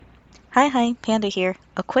Hi, Panda here.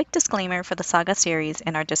 A quick disclaimer for the Saga series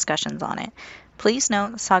and our discussions on it. Please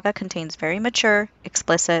note, Saga contains very mature,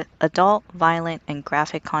 explicit, adult, violent, and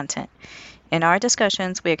graphic content. In our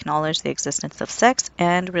discussions, we acknowledge the existence of sex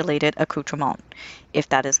and related accoutrement. If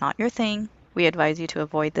that is not your thing, we advise you to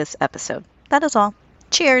avoid this episode. That is all.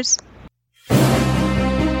 Cheers!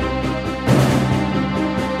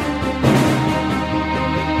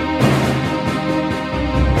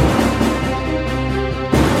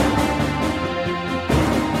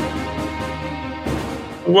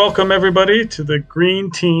 Welcome, everybody, to the Green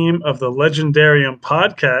Team of the Legendarium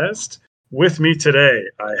podcast. With me today,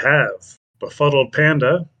 I have Befuddled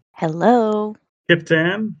Panda. Hello.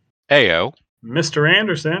 Kiptan. Heyo. Mr.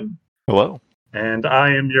 Anderson. Hello. And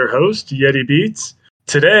I am your host, Yeti Beats.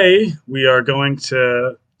 Today, we are going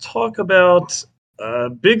to talk about a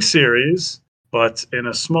big series, but in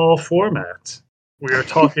a small format. We are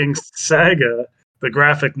talking Saga, the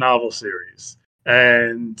graphic novel series.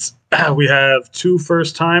 And we have two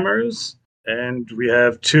first-timers, and we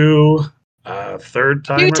have two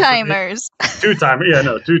third-timers. Two-timers.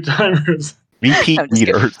 Two-timers. Repeat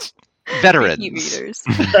readers. Veterans. Repeat readers.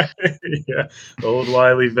 Yeah, old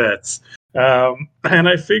wily vets. And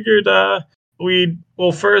I figured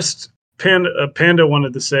first, Panda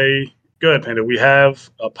wanted to say, go ahead, Panda, we have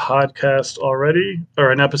a podcast already, or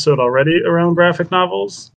an episode already around graphic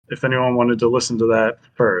novels, if anyone wanted to listen to that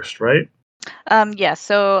first, right?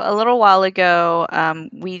 So a little while ago,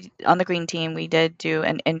 we on the Green Team, we did do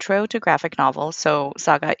an intro to graphic novels. So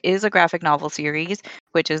Saga is a graphic novel series,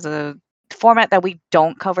 which is a format that we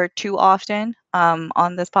don't cover too often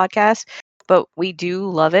on this podcast, but we do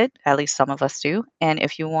love it. At least some of us do. And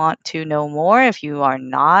if you want to know more, if you are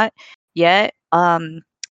not yet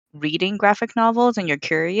reading graphic novels and you're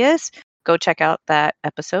curious, go check out that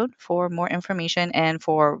episode for more information and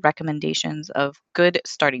for recommendations of good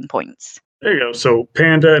starting points. There you go. So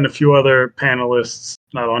Panda and a few other panelists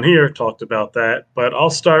not on here talked about that, but I'll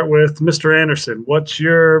start with Mr. Anderson. What's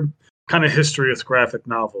your kind of history with graphic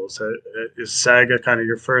novels? Is Saga kind of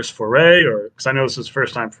your first foray, or because I know this is the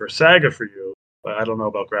first time for Saga for you, but I don't know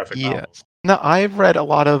about graphic novels. No, I've read a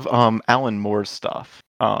lot of Alan Moore's stuff,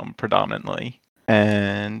 predominantly,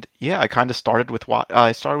 and I kind of started with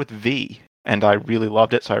V, and I really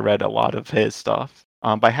loved it, so I read a lot of his stuff.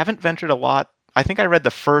 But I haven't ventured a lot. I think I read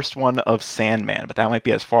the first one of Sandman, but that might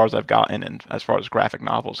be as far as I've gotten, and as far as graphic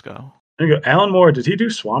novels go. There you go. Alan Moore, did he do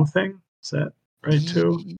Swamp Thing? Is that right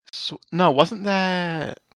too? No, wasn't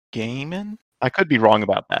that Gaiman? I could be wrong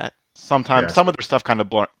about that. Sometimes some of their stuff kind of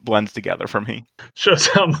blends together for me. Shows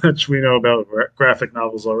how much we know about graphic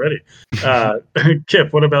novels already.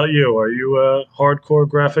 Kip, what about you? Are you a hardcore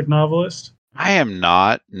graphic novelist? I am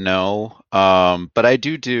not, no. But I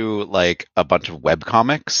do like a bunch of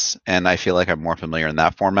webcomics, and I feel like I'm more familiar in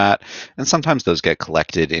that format. And sometimes those get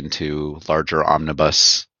collected into larger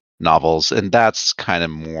omnibus novels, and that's kind of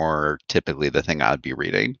more typically the thing I'd be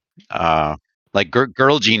reading. Like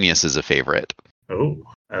Girl Genius is a favorite. Oh,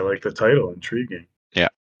 I like the title. Intriguing. Yeah.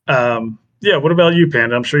 What about you,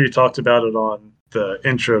 Panda? I'm sure you talked about it on the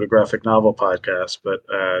intro to graphic novel podcast, but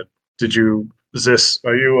are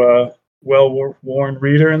you a well-worn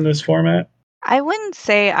reader in this format? I wouldn't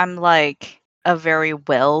say I'm like a very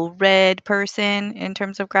well-read person in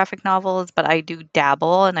terms of graphic novels, but I do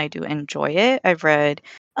dabble and I do enjoy it. I've read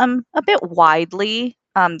a bit widely.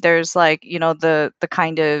 There's like, the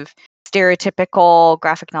kind of stereotypical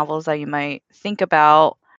graphic novels that you might think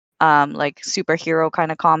about, like superhero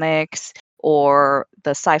kind of comics or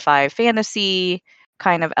the sci-fi fantasy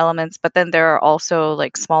kind of elements, but then there are also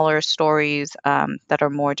like smaller stories that are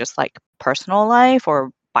more just like personal life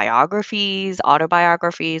or biographies,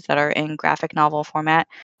 autobiographies that are in graphic novel format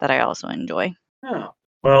that I also enjoy. Oh.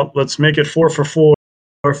 Well, let's make it 4 for 4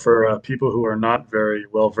 for people who are not very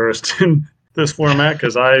well versed in this format,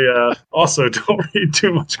 because I also don't read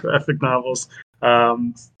too much graphic novels.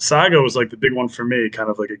 Saga was like the big one for me, kind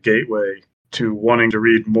of like a gateway to wanting to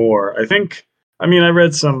read more. I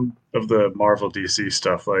read some of the Marvel DC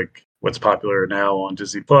stuff, like what's popular now on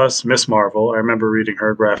Disney Plus, Miss Marvel. I remember reading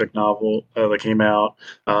her graphic novel that came out.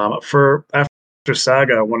 After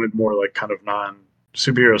Saga, I wanted more like kind of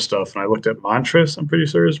non-superhero stuff, and I looked at Monstress. I'm pretty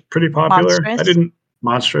sure it's pretty popular.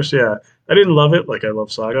 Monstress, yeah. I didn't love it like I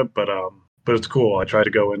love Saga, but it's cool. I tried to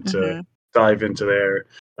go into dive into there.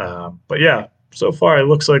 But yeah, so far it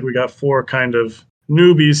looks like we got 4 kind of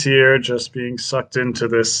newbies here just being sucked into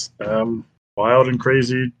this wild and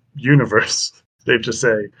crazy universe, safe to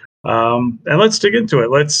say. And let's dig into it.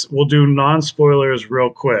 We'll do non-spoilers real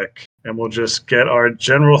quick, and we'll just get our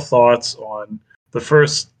general thoughts on the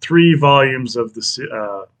first 3 volumes of this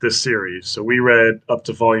series. So we read up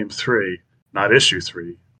to volume 3, not issue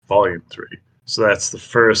 3, volume 3. So that's the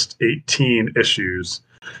first 18 issues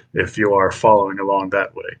if you are following along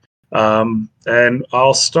that way. And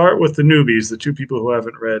I'll start with the newbies, the 2 people who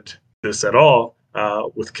haven't read this at all.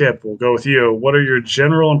 With Kip, we'll go with you. What are your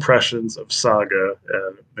general impressions of Saga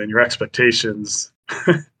and your expectations?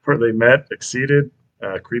 Were they met, exceeded,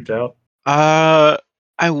 creeped out? I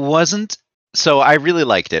wasn't. So I really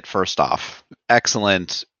liked it. First off,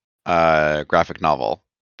 excellent graphic novel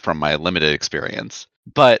from my limited experience.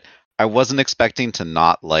 But I wasn't expecting to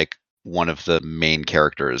not like one of the main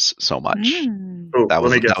characters so much. Ooh, That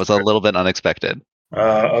was a little bit unexpected.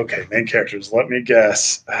 Okay, main characters. Let me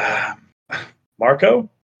guess. Marco?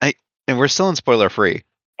 And we're still in spoiler free.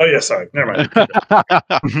 Oh yeah, sorry. Never mind.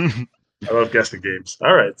 I love guessing games.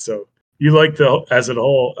 All right, so you liked as the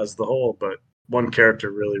whole, but one character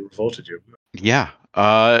really revolted you. Yeah.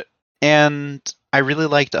 And I really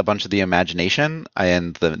liked a bunch of the imagination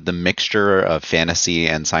and the mixture of fantasy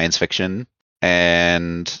and science fiction,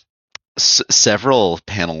 and several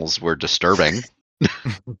panels were disturbing.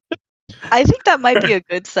 I think that might be a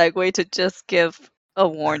good segue to just give a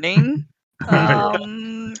warning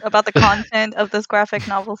about the content of this graphic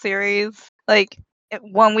novel series. Like,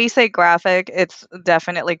 when we say graphic, it's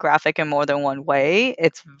definitely graphic in more than one way.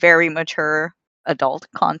 It's very mature adult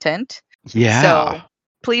content. Yeah. So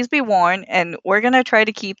please be warned, and we're going to try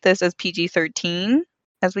to keep this as PG-13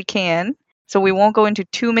 as we can. So we won't go into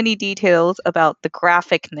too many details about the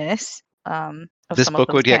graphicness of this some book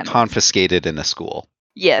of those would get panels. confiscated in a school.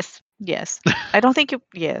 Yes. I don't think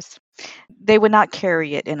yes. They would not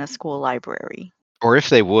carry it in a school library. Or if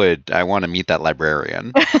they would, I want to meet that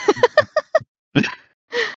librarian.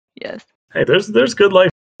 Yes. Hey, there's good life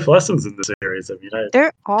lessons in this series. I mean,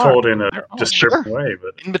 There are. told in a just different way,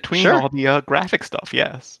 but In between Sure. all the graphic stuff,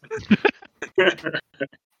 yes.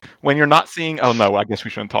 When you're not seeing... Oh, no, I guess we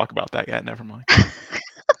shouldn't talk about that yet. Never mind.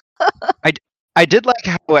 I did like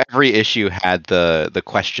how every issue had the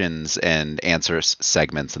questions and answers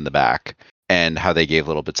segments in the back, and how they gave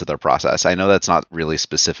little bits of their process. I know that's not really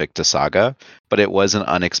specific to Saga, but it was an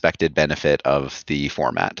unexpected benefit of the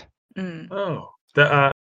format. Oh,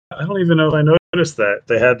 I don't even know if I noticed that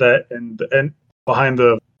they had that and behind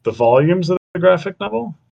the volumes of the graphic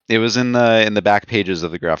novel. It was in the back pages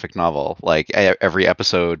of the graphic novel. Like every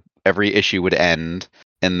episode, every issue would end,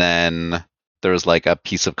 and then there was like a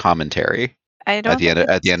piece of commentary at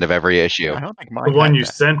the end of every issue. I don't think mine The one had you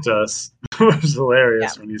that. sent us was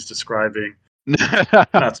hilarious when he's describing,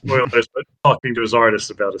 not spoilers, but talking to his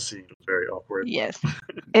artist about a scene. It was very awkward. Yes.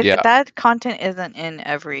 Yeah. That content isn't in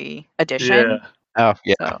every edition. Yeah. Oh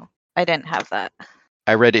yeah. So I didn't have that.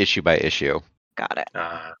 I read issue by issue. Got it.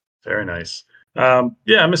 Very nice.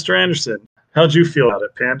 Yeah, Mr. Anderson, how'd you feel about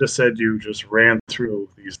it? Panda said you just ran through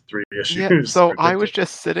these 3 issues. Yeah, so I was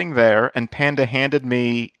just sitting there, and Panda handed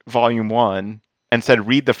me volume 1 and said,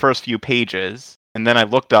 read the first few pages. And then I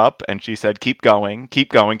looked up, and she said, keep going.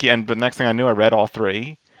 And the next thing I knew, I read all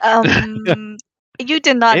 3. You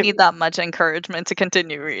did not need that much encouragement to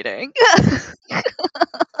continue reading.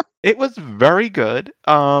 It was very good.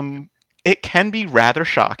 It can be rather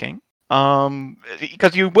shocking.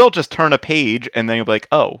 Because you will just turn a page and then you'll be like,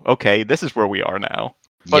 oh, okay, this is where we are now.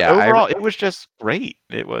 But overall, it was just great.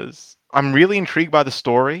 I'm really intrigued by the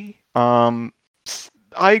story. I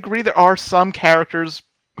agree there are some characters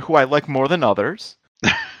who I like more than others.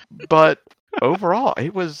 But overall,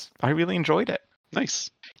 I really enjoyed it.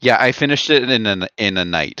 Nice. Yeah, I finished it in a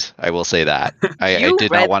night. I will say that. I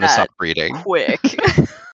did not want to stop reading. Quick.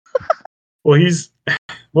 Well,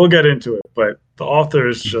 we'll get into it, but the author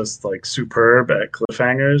is just like superb at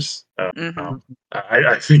cliffhangers.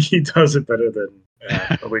 I think he does it better than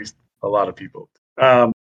at least a lot of people.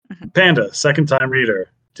 Panda, second time reader.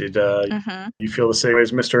 Did you feel the same way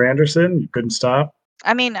as Mr. Anderson? You couldn't stop?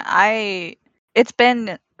 I mean, it's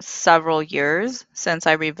been several years since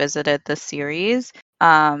I revisited the series,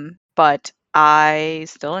 but I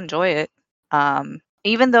still enjoy it.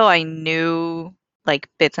 Even though I knew like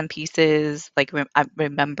bits and pieces, like I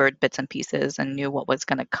remembered bits and pieces and knew what was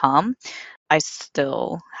going to come, I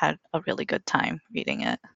still had a really good time reading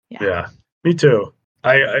it. Yeah, me too.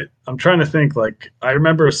 I'm trying to think, like, I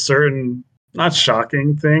remember certain, not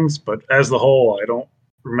shocking things, but as the whole, I don't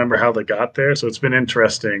remember how they got there. So it's been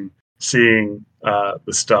interesting seeing the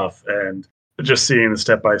stuff and just seeing the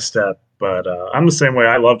step by step. But I'm the same way.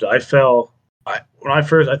 I loved it. I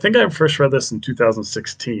think I first read this in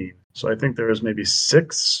 2016. So I think there was maybe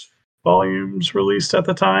 6 volumes released at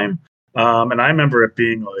the time. And I remember it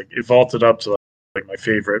being like, it vaulted up to like my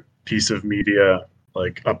favorite piece of media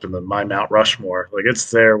like up in my Mount Rushmore. Like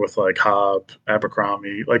it's there with like Hobb,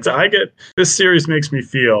 Abercrombie. Like this series makes me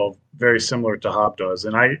feel very similar to Hobb does,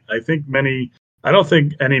 and I think I don't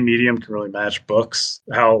think any medium can really match books.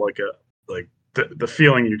 How like the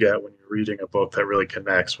feeling you get when you're reading a book that really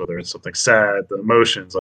connects, whether it's something sad, the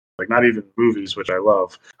emotions, like not even movies, which I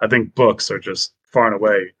love. I think books are just far and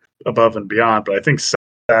away above and beyond. But I think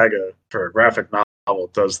Saga for a graphic novel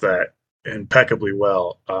does that impeccably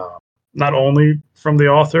well. Not only from the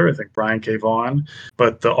author, I think Brian K. Vaughan,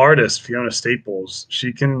 but the artist, Fiona Staples,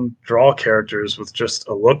 she can draw characters with just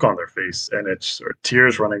a look on their face and it's or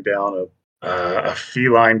tears running down a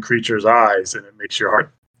feline creature's eyes, and it makes your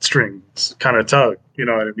heartstrings kind of tug. You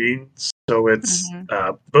know what I mean? So it's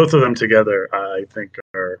Mhm. both of them together, I think,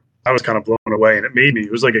 I was kind of blown away, and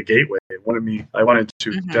it was like a gateway. I wanted to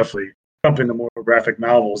Mhm. definitely jump into more graphic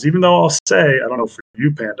novels, even though I'll say, I don't know for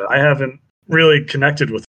you, Panda, I haven't really connected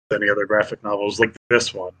with any other graphic novels like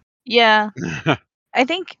this one. Yeah. I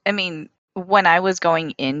mean, when I was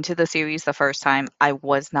going into the series the first time, I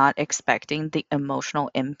was not expecting the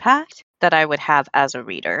emotional impact that I would have as a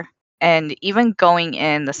reader. And even going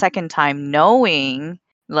in the second time, knowing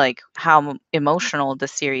like how emotional the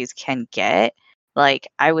series can get, like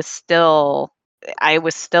I was still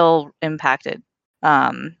impacted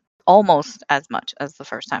almost as much as the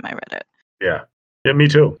first time I read it. Yeah. Yeah, me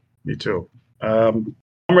too. Me too. I'm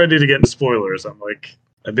ready to get into spoilers.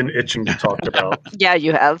 I've been itching to talk about Yeah,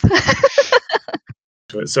 you have.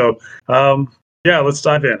 it. So, yeah, let's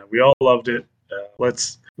dive in. We all loved it.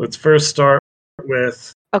 Let's first start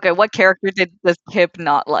with. Okay, what character does Kip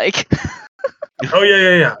not like? Oh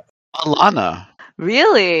yeah. Alana.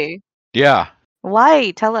 Really? Yeah.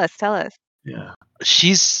 Why? Tell us. Tell us. Yeah.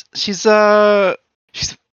 She's she's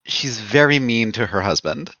very mean to her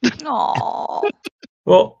husband. Aww.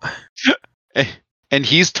 Well, And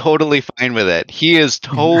he's totally fine with it. He is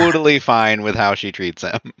totally fine with how she treats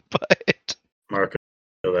him. But Marco,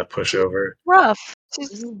 that pushover. Rough.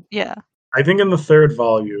 Yeah. I think in the third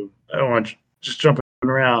volume, I don't want just jumping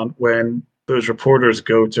around when those reporters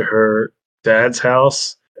go to her dad's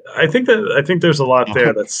house. I think there's a lot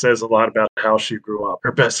there that says a lot about how she grew up.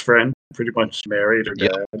 Her best friend pretty much married her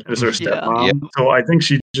Yep. dad as her Yeah. stepmom. Yep. So I think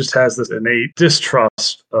she just has this innate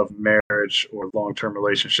distrust of marriage or long-term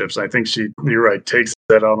relationships. I think you're right, takes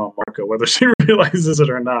that out on Marco, whether she realizes it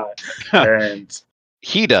or not. And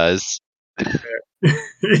he does.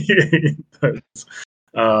 he does.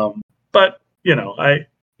 But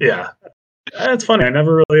it's funny. I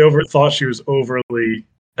never really thought she was overly.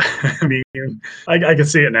 I mean, I can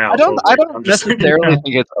see it now. I don't Totally. I'm just thinking necessarily now.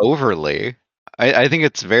 think it's overly. I think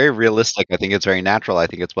it's very realistic. I think it's very natural. I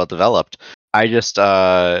think it's well developed. I just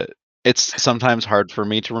it's sometimes hard for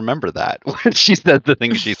me to remember that when she says the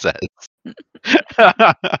things she says.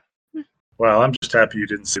 Well, I'm just happy you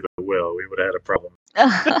didn't see the will. We would have had a problem.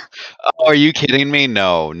 Oh, are you kidding me?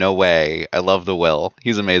 No, no way. I love the Will.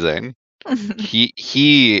 He's amazing.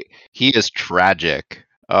 He is tragic.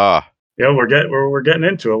 Oh, Yeah, we're getting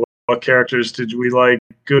into it. What characters did we like,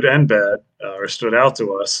 good and bad, or stood out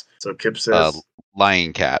to us? So Kip says,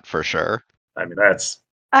 Lying Cat for sure. I mean, that's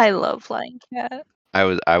I love Lying Cat. I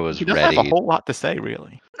was He doesn't have a ready. whole lot to say,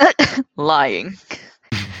 really. Lying.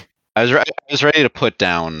 I was ready to put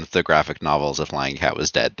down the graphic novels if Lying Cat was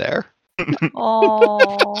dead there.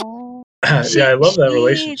 Oh. yeah, I love that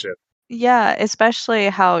relationship. Yeah, especially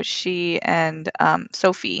how she and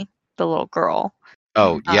Sophie, the little girl,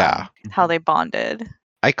 Oh yeah. how they bonded.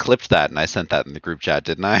 I clipped that and I sent that in the group chat,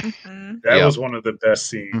 didn't I? Mhm. That Yep. was one of the best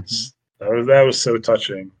scenes. That was so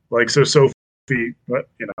touching. Like, so Sophie,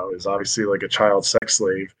 is obviously like a child sex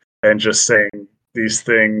slave, and just saying these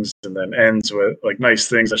things, and then ends with like nice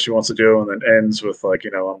things that she wants to do, and then ends with like,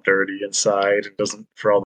 I'm dirty inside, and doesn't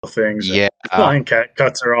for all the things. Yeah. And Lion Cat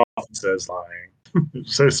cuts her off and says, "Lying."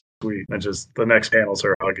 So sweet, and just the next panel's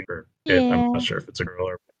her hugging her kid. I'm Yeah. not sure if it's a girl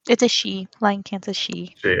or It's a she. Lying Cat's a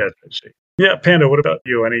she. she. Yeah, Panda. What about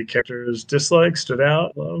you? Any characters disliked, stood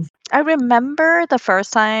out, love? I remember the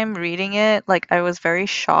first time reading it, like I was very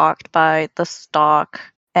shocked by the stock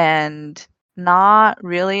and not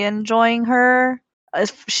really enjoying her.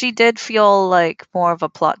 She did feel like more of a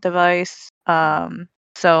plot device.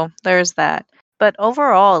 So there's that. But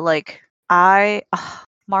overall, like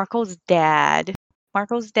Marco's dad,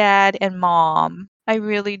 and mom, I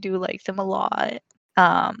really do like them a lot.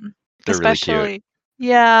 They're really cute. Especially,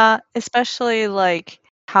 yeah, especially like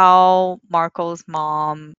how Marco's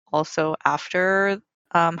mom also after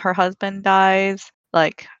her husband dies,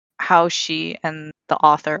 like how she and the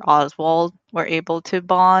author Oswald were able to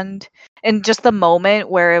bond. And just the moment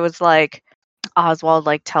where it was like Oswald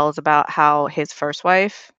like tells about how his first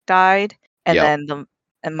wife died And Yep. then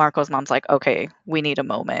and Marco's mom's like, okay, we need a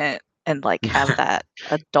moment and like have that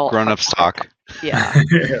adult Grown ups talk. Yeah.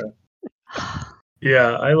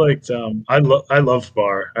 Yeah, I liked. I loved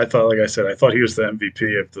Barr. I thought, like I said, I thought he was the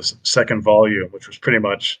MVP of the second volume, which was pretty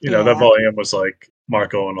much, that Yeah. volume was like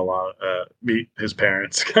Marco and Alana meet his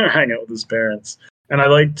parents, kind of hang out with his parents. And I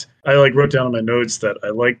wrote down in my notes that I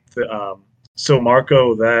liked the. So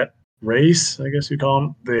Marco, that race, I guess you call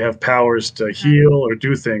them, they have powers to heal or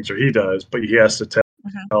do things, or he does, but he has to tell.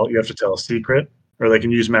 You have to tell a secret, or they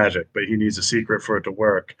can use magic, but he needs a secret for it to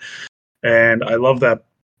work. And I love that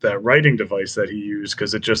writing device that he used,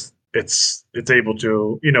 because it's able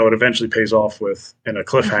to, it eventually pays off with in a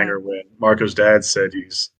cliffhanger when Marco's dad said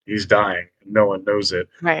he's dying and no one knows it.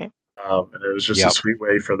 Right. And it was just Yep. a sweet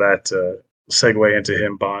way for that to segue into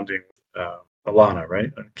him bonding with Alana,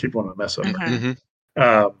 right? I keep wanting to mess up.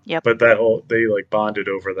 Yep. But they like bonded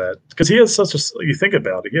over that, because he has you think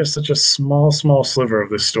about it, he has such a small sliver of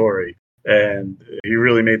this story, and he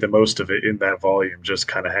really made the most of it in that volume, just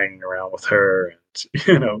kind of hanging around with her and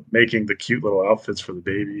making the cute little outfits for the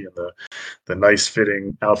baby, and the nice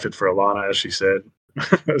fitting outfit for Alana, as she said,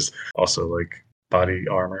 was also like body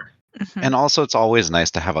armor. And also, it's always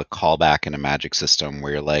nice to have a callback in a magic system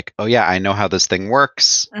where you're like, oh yeah, I know how this thing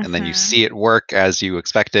works, and then you see it work as you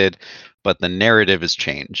expected, but the narrative is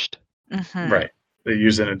changed. Right. They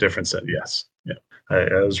use it in a different set. Yes. Yeah.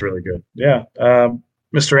 That was really good. Yeah.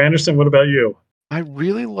 Mr. Anderson, what about you? I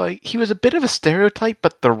really he was a bit of a stereotype,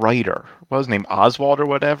 but the writer, what was his name, Oswald or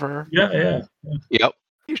whatever? Yeah. Yep.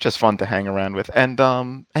 He was just fun to hang around with. And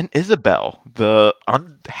Isabel, the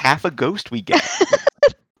half a ghost we get.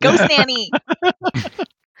 Ghost nanny.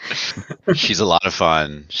 She's a lot of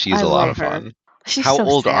fun. She's I a lot love of her. fun. She's How so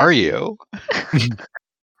old are sassy. you?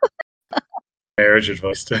 Marriage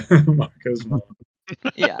advice to Marco's mom.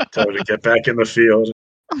 Yeah. Tell her to get back in the field.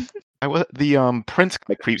 The Prince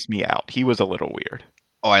guy creeps me out. He was a little weird.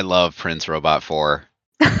 Oh, I love Prince Robot 4.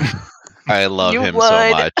 I love You him would.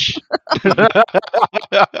 so much.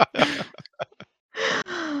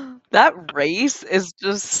 That race is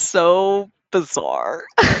just so bizarre.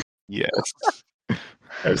 Yes. I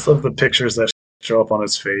just love the pictures that show up on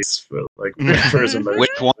his face for his emotions.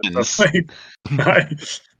 Which ones?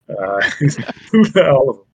 All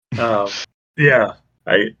of them. Yeah,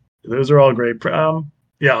 those are all great.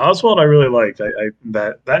 Yeah, Oswald, I really liked. I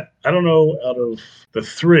don't know, out of the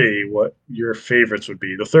three, what your favorites would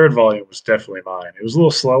be. The third volume was definitely mine. It was a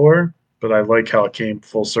little slower, but I like how it came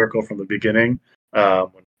full circle from the beginning.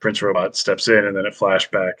 When Prince Robot steps in, and then it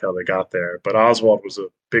flashed back how they got there. But Oswald was a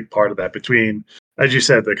big part of that, between, as you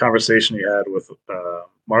said, the conversation he had with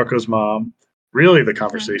Marco's mom, really the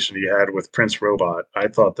conversation he had with Prince Robot. I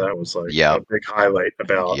thought that was like a big highlight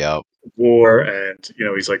about war, and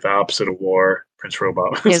he's like the opposite of war. Prince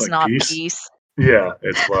Robot was is like not peace. Yeah,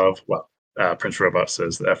 it's love. Well, Prince Robot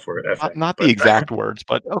says the F word. Not the exact words,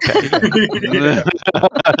 but okay.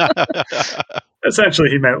 Essentially,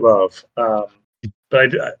 he meant love.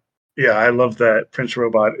 But I love that Prince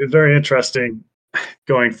Robot. It's very interesting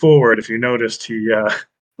going forward. If you noticed, he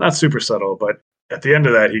not super subtle, but at the end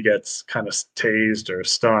of that, he gets kind of tased or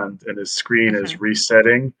stunned, and his screen is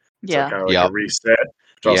resetting. It's kind of like a reset,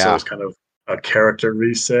 which also is kind of a character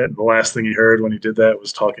reset. The last thing he heard when he did that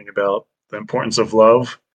was talking about the importance of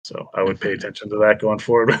love. So I would pay attention to that going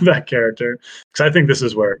forward with that character, because I think this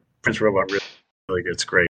is where Prince Robot really gets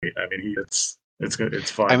great. I mean, it's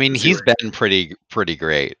fun. I mean, he's been pretty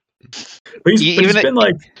great. But he's been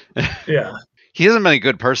like, yeah. He hasn't been a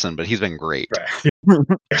good person, but he's been great. Right.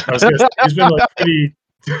 I was gonna say, he's been like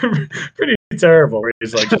pretty terrible. Where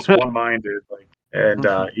he's like just one-minded, and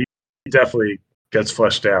he definitely gets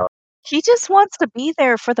fleshed out. He just wants to be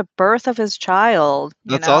there for the birth of his child.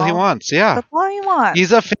 That's all he wants. Yeah, that's all he wants.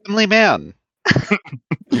 He's a family man.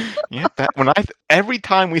 Yeah, every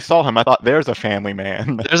time we saw him, I thought, "There's a family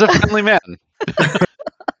man." There's a family man.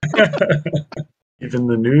 Even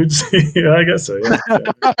the nudes, yeah, I guess so.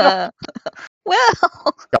 Yeah. Well,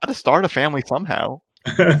 got to start a family somehow.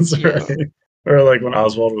 That's right. Or like when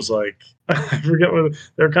Oswald was like, I forget what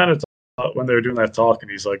they're kind of when they were doing that talk,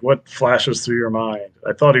 and he's like, "What flashes through your mind?"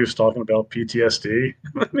 I thought he was talking about PTSD.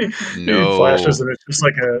 No. He flashes, and it's just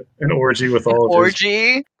like an orgy with all of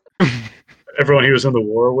orgy. Everyone he was in the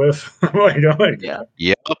war with. Yeah.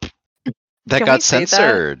 Yep. That got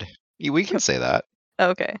censored. That? We can say that.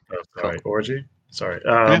 Okay. Oh, sorry, cool. Orgy. Sorry.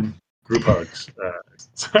 Group hugs.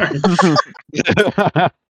 Sorry.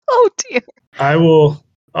 Oh dear.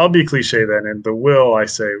 I'll be cliche then, and the will, I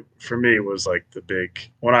say, for me was like the big,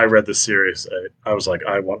 when I read the series, I was like,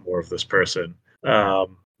 I want more of this person.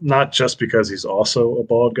 Not just because he's also a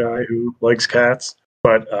bald guy who likes cats,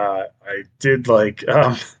 but I did like.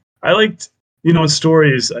 I liked, in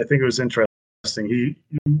stories. I think it was interesting.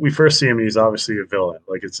 We first see him. He's obviously a villain.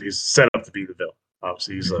 Like he's set up to be the villain.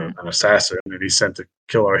 Obviously, he's Mhm. an assassin, and he's sent to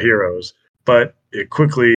kill our heroes. But it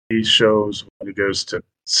quickly shows when he goes to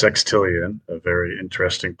Sextillion, a very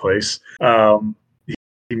interesting place.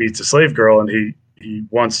 He meets a slave girl, and he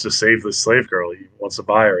wants to save the slave girl. He wants to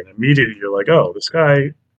buy her, and immediately you're like, oh, this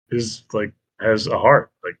guy is like has a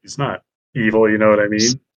heart. Like he's not evil. You know what I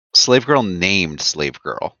mean? Slave Girl named Slave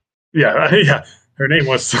Girl. Yeah, yeah. Her name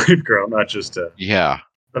was Slave Girl, not just. Yeah.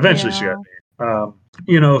 Eventually, she got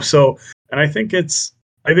named. So, and I think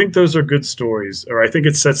those are good stories, or I think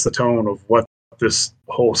it sets the tone of what this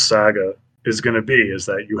whole saga is going to be. Is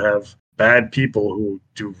that you have bad people who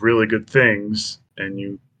do really good things, and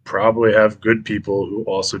you probably have good people who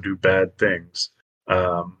also do bad things.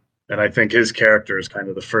 And I think his character is kind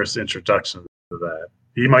of the first introduction to that.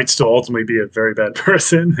 He might still ultimately be a very bad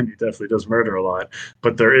person, and he definitely does murder a lot.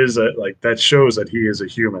 But there is that shows that he is a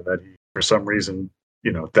human. That he, for some reason,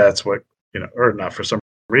 that's what or not for some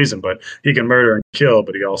reason, but he can murder and kill,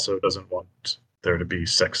 but he also doesn't want there to be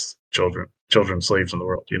children slaves in the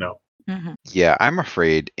world. Mhm. Yeah, I'm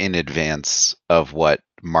afraid in advance of what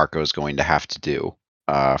Marco's going to have to do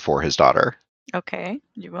for his daughter. Okay.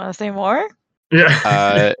 You want to say more?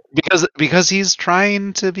 Yeah. Because he's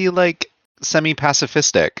trying to be like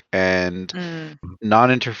semi-pacifistic and Mm.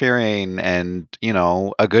 non-interfering and,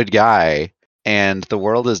 a good guy. And the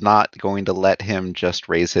world is not going to let him just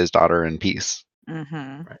raise his daughter in peace.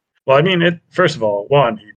 Mhm. Well, I mean, first of all,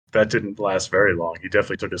 that didn't last very long. He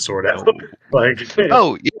definitely took his sword out.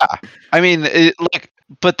 Oh yeah, I mean,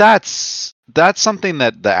 but that's something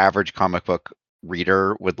that the average comic book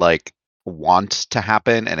reader would like want to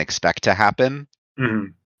happen and expect to happen.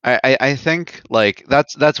 Mhm. I think like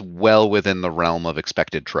that's well within the realm of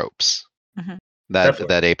expected tropes. Mhm.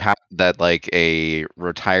 Definitely. That like a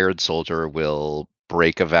retired soldier will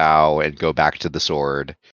break a vow and go back to the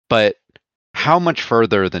sword, but how much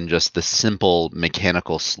further than just the simple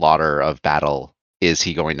mechanical slaughter of battle is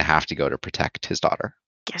he going to have to go to protect his daughter?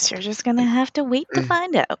 Guess you're just gonna have to wait to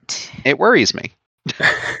find out. It worries me.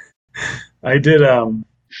 I did.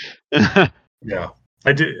 Yeah,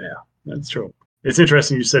 I did. Yeah, that's true. It's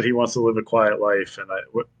interesting. You said he wants to live a quiet life, and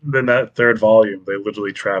then that third volume, they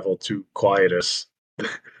literally travel to Quietus, a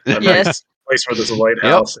Yes. nice place where there's a Yep.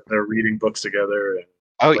 lighthouse, and they're reading books together and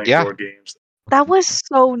Oh playing yeah. board games. That was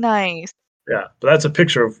so nice. Yeah, but that's a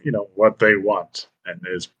picture of what they want, and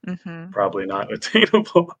is Mhm. probably not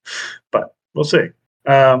attainable, but we'll see.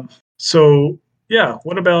 So yeah,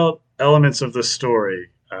 what about elements of the story?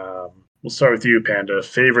 We'll start with you, Panda.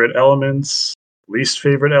 Favorite elements, least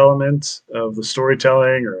favorite element of the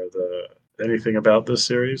storytelling, or anything about this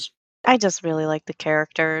series? I just really like the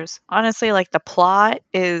characters. Honestly, like the plot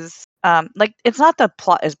is like it's not the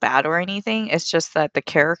plot is bad or anything. It's just that the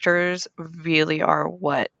characters really are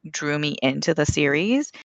what drew me into the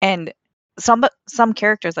series. And some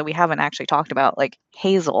characters that we haven't actually talked about, like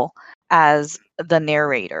Hazel as the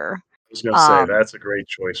narrator. I was going to say Um that's a great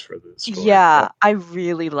choice for this story. yeah, Yep. I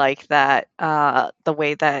really like that the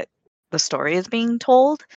way that the story is being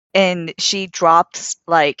told. And she drops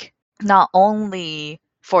like not only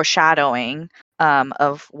foreshadowing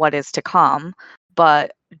of what is to come,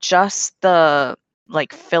 but just the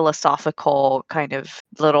like philosophical kind of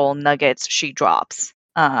little nuggets she drops.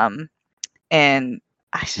 And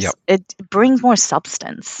Yep. it brings more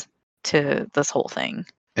substance to this whole thing.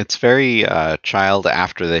 It's very child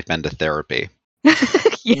after they've been to therapy.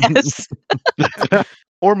 Yes.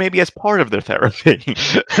 Or maybe as part of their therapy.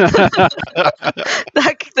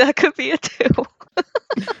 that could be it too.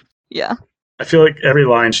 Yeah. I feel like every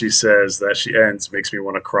line she says that she ends makes me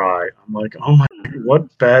want to cry. I'm like, oh my,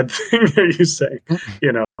 what bad thing are you saying?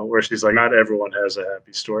 Where she's like, not everyone has a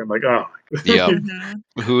happy story. I'm like, oh, Yep. Mhm.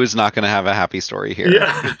 Who is not going to have a happy story here?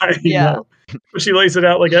 yeah, I Yeah. know. But she lays it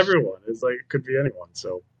out like everyone. It's like it could be anyone.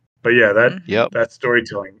 So, but yeah, Mhm. Yep. that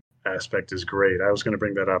storytelling aspect is great. I was going to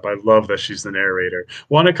bring that up. I love that she's the narrator.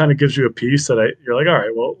 One, it kind of gives you a piece that you're like, all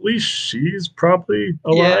right, well, at least she's probably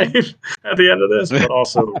alive at the end of this. But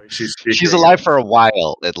also the way she's speaking. She's alive for a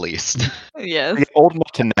while, at least. Yes. They're old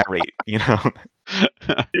enough to narrate,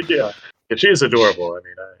 Yeah, she is adorable. I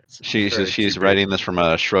mean, She's writing this from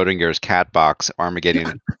a Schrodinger's cat box,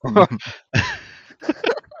 Armageddon.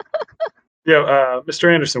 Yeah,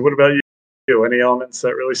 Mr. Anderson, what about you? Any elements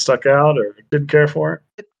that really stuck out or didn't care for?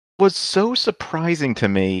 It was so surprising to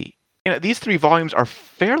me. These 3 volumes are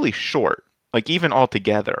fairly short, like even all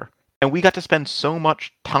together. And we got to spend so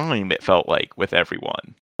much time, it felt like, with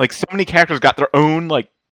everyone. Like so many characters got their own like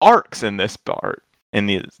arcs in this part, in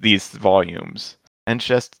these volumes. and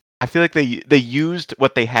just I feel like they used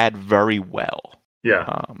what they had very well. Yeah.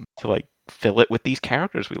 To like fill it with these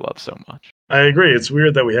characters we love so much. I agree. It's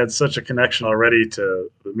weird that we had such a connection already to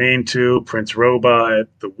the main two, Prince Robot,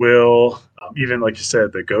 the Will, even like you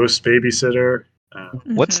said, the Ghost Babysitter.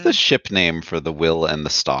 What's the ship name for the Will and the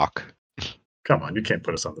Stalk? Come on, you can't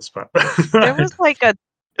put us on the spot. There was like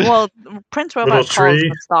Prince Little Robot calls tree?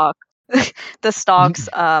 the Stalk the Stalk's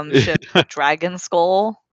ship the Dragon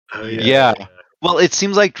Skull. Oh, Yeah. Well, it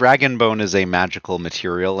seems like dragon bone is a magical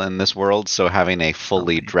material in this world, so having a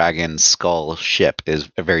fully dragon skull ship is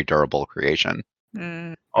a very durable creation.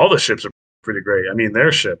 Mm. All the ships are pretty great. I mean,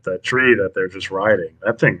 their ship, that tree that they're just riding,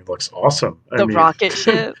 that thing looks awesome. The rocket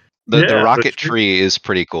ship. The rocket tree is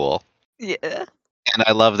pretty cool. Yeah. And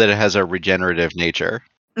I love that it has a regenerative nature.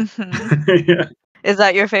 Mm-hmm. Yeah. Is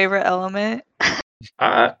that your favorite element?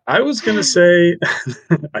 I was gonna say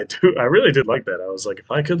I really did like that. I was like,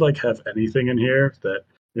 if I could like have anything in here that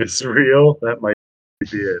is real, that might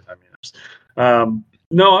be it. I mean,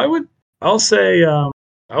 no, I'll say the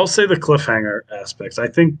cliffhanger aspects. I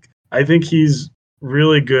think he's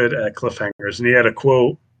really good at cliffhangers, and he had a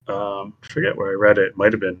quote. I forget where I read it. It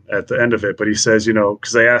might have been at the end of it, but he says,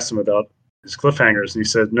 because they asked him about his cliffhangers, and he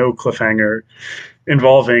said, no cliffhanger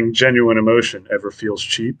involving genuine emotion ever feels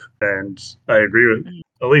cheap. And I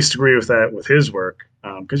at least agree with that with his work.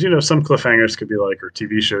 Because, some cliffhangers could be like, or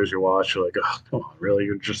TV shows you watch, you're like, oh, come on, really?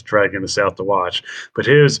 You're just dragging this out to watch. But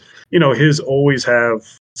his always have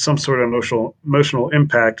some sort of emotional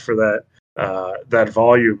impact for that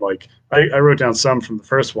volume. Like I wrote down some from the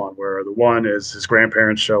first one, where the one is his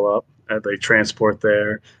grandparents show up and they transport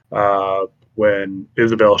there. When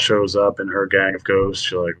Isabel shows up and her gang of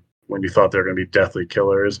ghosts, you're like, when you thought they were going to be deathly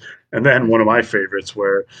killers. And then one of my favorites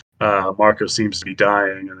where Marco seems to be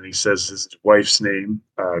dying and he says his wife's name,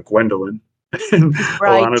 Gwendolyn. And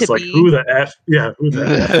Alana's like, who the F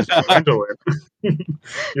is Gwendolyn?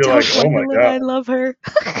 You're like, oh my God. I love her.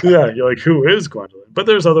 Yeah, you're like, who is Gwendolyn? But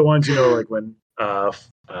there's other ones, like when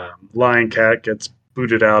Lion Cat gets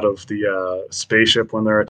booted out of the spaceship when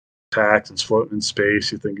they're attacked and's floating in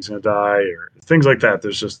space, you think he's going to die, or things like that.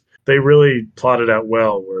 They really plotted out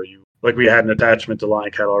well where we had an attachment to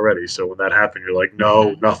Lion Cat already. So when that happened, you're like,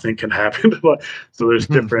 no, nothing can happen. So there's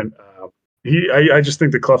different. I just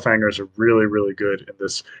think the cliffhangers are really, really good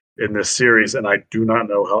in this series, and I do not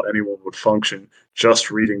know how anyone would function just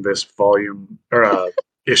reading this volume or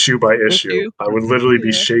issue by issue. I would literally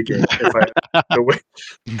be shaking if the way.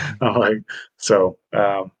 I'm like, so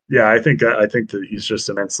I think that he's just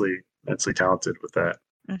immensely talented with that.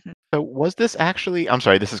 Mm-hmm. So was this actually? I'm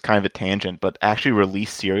sorry, this is kind of a tangent, but actually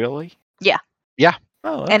released serially? Yeah. Yeah.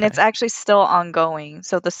 Oh, okay. And it's actually still ongoing.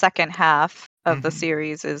 So the second half of the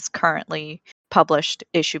series is currently published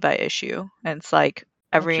issue by issue, and it's like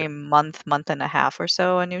every month and a half or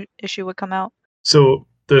so a new issue would come out. So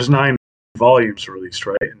there's 9 volumes released,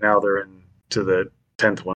 right? And now they're into the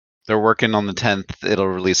 10th one. They're working on the 10th. It'll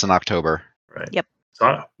release in October. Right. Yep.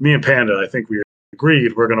 So me and Panda, I think we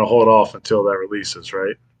agreed we're going to hold off until that releases,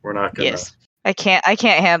 right? We're not going to. Yes. I can't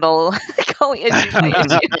handle going issue by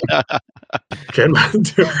issue.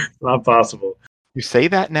 It's not possible. You say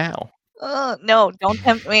that now. No, don't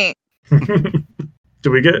tempt me.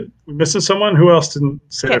 Do we missing someone? Who else didn't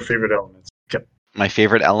say their favorite elements? Okay. My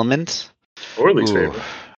favorite element? Or least favorite?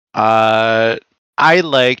 I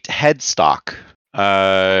liked Headstock.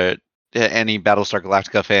 Any Battlestar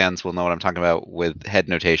Galactica fans will know what I'm talking about with head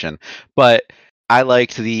notation. But I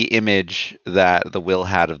liked the image that the Will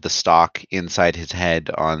had of the stalk inside his head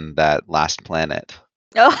on that last planet.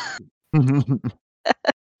 Oh.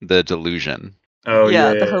 The delusion. Oh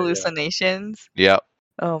yeah, the hallucinations. Yeah. Yep.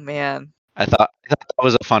 Oh man. I thought that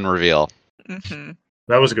was a fun reveal. Mm-hmm.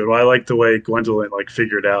 That was good. Well, I like the way Gwendolyn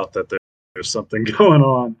figured out that there's something going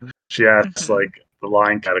on. She asks the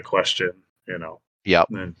Lion Cat a question, Yep.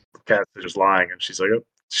 And then the cat's just lying, and she's like, oh,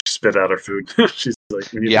 she spit out her food. She's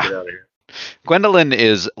like, we need to get out of here. Gwendolyn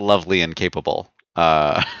is lovely and capable.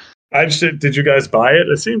 Did you guys buy it?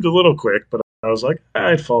 It seemed a little quick, but I was like,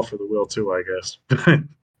 I'd fall for the Will too, I guess.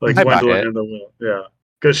 Gwendolyn and the Will, yeah.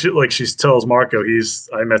 Because she tells Marco,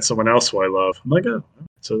 I met someone else who I love. I'm like, oh,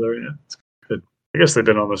 so there, yeah, it's good. I guess they've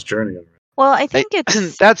been on this journey already. Well, I think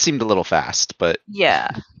it's that seemed a little fast, but yeah,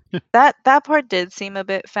 that part did seem a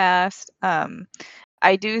bit fast.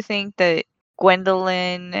 I do think that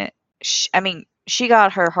Gwendolyn, she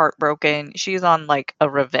got her heart broken. She's on a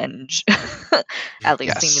revenge, at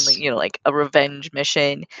least seemingly, a revenge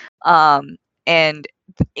mission. And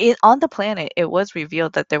on the planet, it was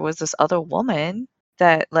revealed that there was this other woman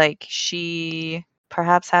that she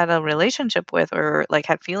perhaps had a relationship with or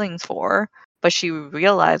had feelings for, but she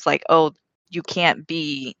realized oh, you can't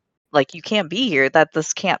be here, that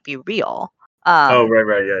this can't be real. Oh,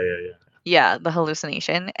 right. Yeah. Yeah, the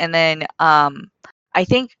hallucination. And then I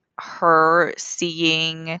think her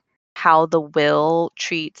seeing how the will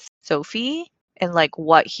treats Sophie and like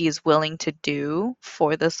what he's willing to do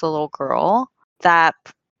for this little girl, that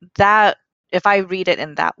if I read it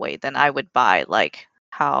in that way, then I would buy like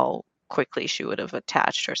how quickly she would have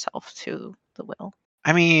attached herself to the will.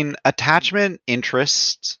 I mean, attachment,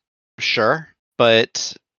 interest, sure,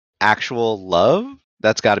 but actual love,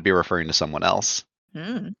 that's got to be referring to someone else.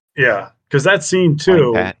 Yeah, because that scene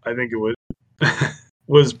too, Like that. I think it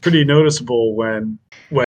was pretty noticeable when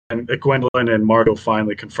Gwendolyn and Margot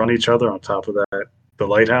finally confront each other on top of the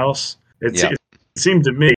lighthouse. It seemed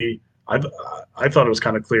to me, I thought it was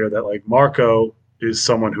kind of clear that like Marco is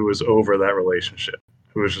someone who is over that relationship,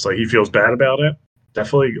 who is just like he feels bad about it,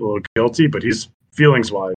 definitely a little guilty, but he's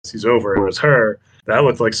feelings wise he's over it. Whereas her, that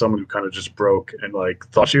looked like someone who kind of just broke and like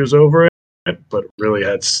thought she was over it, but really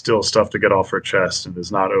had still stuff to get off her chest and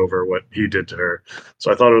is not over what he did to her.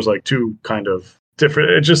 So I thought it was like two kind of different.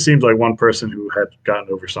 It just seemed like one person who had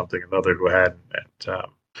gotten over something, another who hadn't.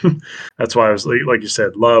 And that's why I was like you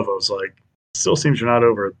said, love. I was like, still seems you're not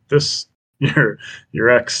over this your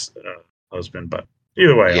ex husband, but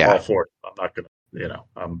either way, I'm all for it. I'm not gonna,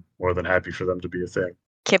 I'm more than happy for them to be a thing.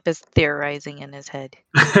 Kip is theorizing in his head.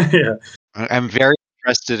 Yeah, I'm very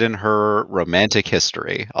interested in her romantic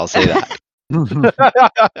history. I'll say that.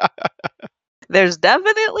 There's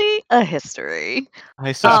definitely a history.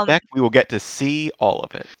 I suspect we will get to see all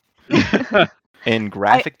of it in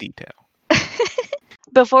graphic detail.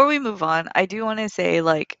 Before we move on, I do want to say,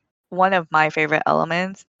 like, one of my favorite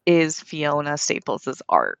elements is Fiona Staples'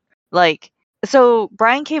 art. Like, so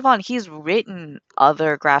Brian K. Vaughan, he's written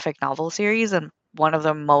other graphic novel series, and one of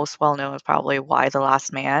the most well-known is probably Why the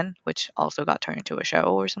Last Man, which also got turned into a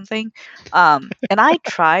show or something. And I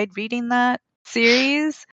tried reading that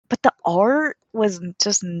series, but the art was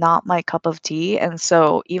just not my cup of tea. And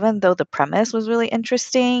so even though the premise was really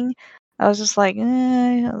interesting, I was just like,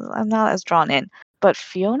 I'm not as drawn in. But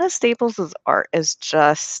Fiona Staples' art is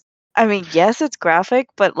just, I mean, yes, it's graphic,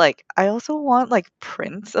 but like I also want like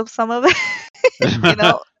prints of some of it,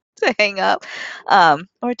 to hang up,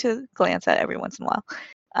 or to glance at every once in a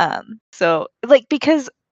while. So like, because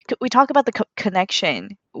we talk about the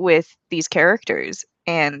connection with these characters,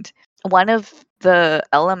 and one of the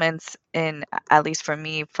elements in, at least for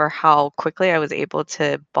me, for how quickly I was able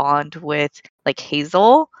to bond with like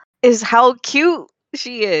Hazel is how cute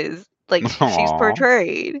she is. Like she's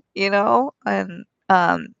portrayed, and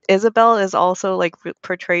Isabel is also like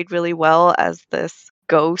portrayed really well as this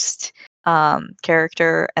ghost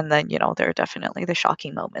character. And then, there are definitely the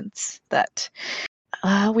shocking moments that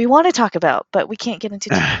we want to talk about, but we can't get into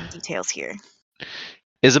too many details here.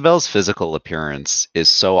 Isabel's physical appearance is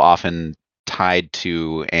so often tied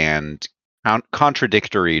to and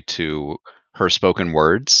contradictory to her spoken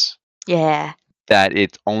words. Yeah. That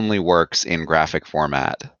it only works in graphic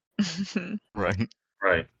format. Right.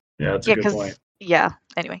 Yeah, that's a good point. Yeah.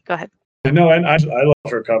 Anyway, go ahead. No, and I love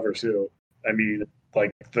her cover too. I mean,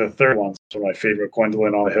 like the third one's one of my favorite.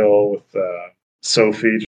 Gwendolyn on the hill with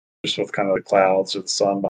Sophie, just with kind of the clouds or the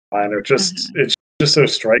sun behind her. It's just so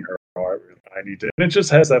striking. Her art, and it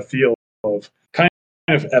just has that feel of kind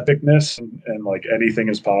of epicness and like anything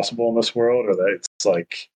is possible in this world, or that it's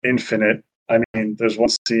like infinite. I mean, there's one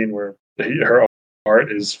scene where her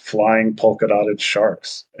art is flying polka dotted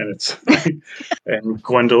sharks, and it's like, and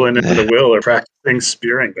Gwendolyn and the Will are practicing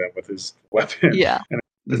spearing them with his weapon. Yeah, and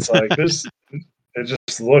it's like this. It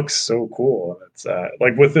just looks so cool, and it's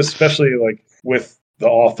like with this, especially like with the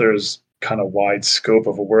author's kind of wide scope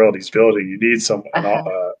of a world he's building. You need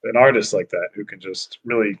an artist like that who can just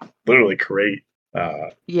really, literally create.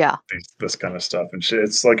 This kind of stuff, and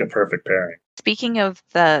it's like a perfect pairing. Speaking of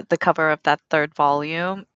the cover of that third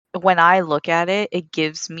volume, when I look at it, it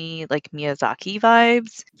gives me like Miyazaki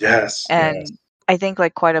vibes. Yes. And I think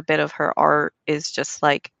like quite a bit of her art is just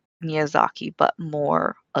like Miyazaki, but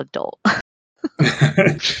more adult. Yeah.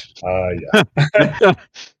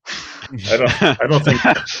 I don't think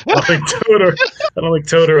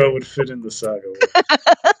Totoro would fit in the saga.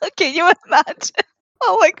 Can you imagine?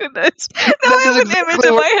 Oh my goodness. Now I have an image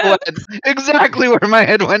in my head. Exactly where my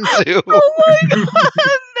head went to. Oh my god,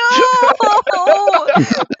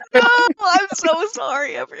 no! No, I'm so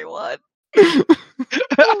sorry, everyone.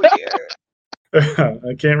 Oh dear.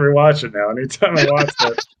 I can't rewatch it now. Anytime I watch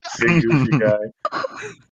that big goofy guy.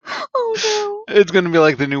 Oh no. It's going to be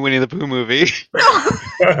like the new Winnie the Pooh movie.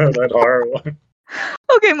 That horror one.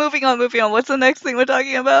 Okay, moving on. What's the next thing we're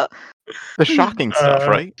talking about? The shocking stuff,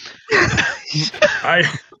 right?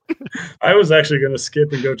 I was actually going to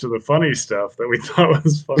skip and go to the funny stuff that we thought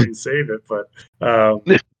was funny and save it, but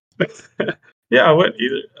yeah.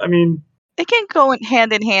 I mean, It can go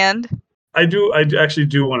hand in hand. I actually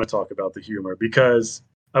do want to talk about the humor because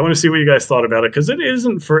I want to see what you guys thought about it because it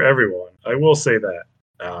isn't for everyone. I will say that.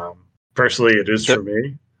 Personally, it is for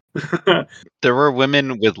me. There were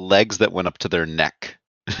women with legs that went up to their neck.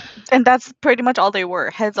 And that's pretty much all they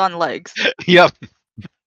were, heads on legs. Yep.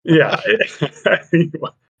 Yeah.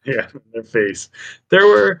 Yeah, their face. There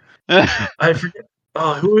were, I forget,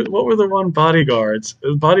 what were the one bodyguards? It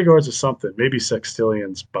was bodyguards or something, maybe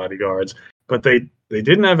Sextillion's bodyguards, but they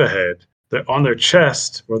didn't have a head. On their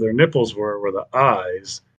chest, where their nipples were the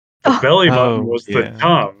eyes. The belly button was the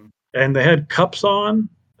tongue, and they had cups on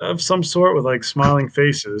of some sort with like smiling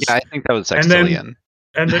faces. Yeah, I think that was Sextillion.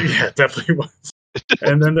 And then yeah, it definitely was.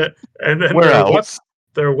 And then Where else?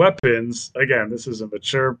 Their weapons, again, this is a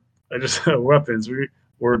mature weapons. We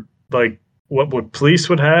were like what police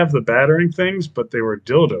would have, the battering things, but they were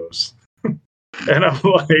dildos. And I'm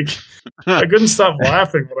like, I couldn't stop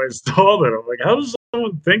laughing when I saw that. I'm like, how does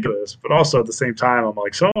someone think of this? But also at the same time, I'm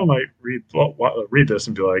like, someone might read this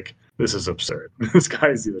and be like, this is absurd. This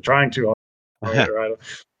guy's either trying too hard or I don't.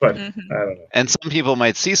 But I don't know. And some people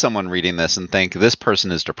might see someone reading this and think this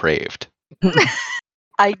person is depraved.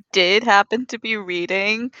 I did happen to be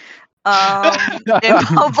reading in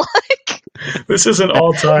public. This is an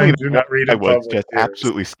all-time do not read in public. I was just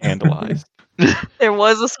absolutely scandalized. There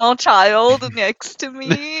was a small child next to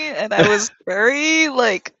me, and I was very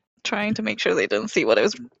trying to make sure they didn't see what I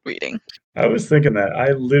was reading. I was thinking that.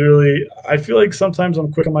 I feel like sometimes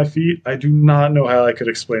I'm quick on my feet. I do not know how I could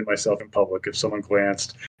explain myself in public if someone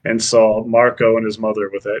glanced and saw Marco and his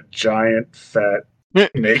mother with that giant, fat,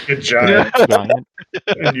 naked giant.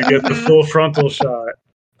 And you get the full frontal shot.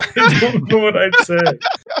 I don't know what I'd say.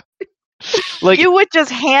 Like, you would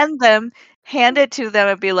just hand it to them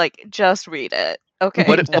and be like, just read it. Okay.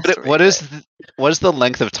 What is the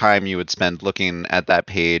length of time you would spend looking at that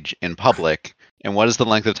page in public, and what is the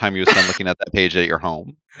length of time you would spend looking at that page at your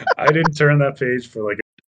home? I didn't turn that page for like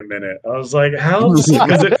a minute. I was like, how?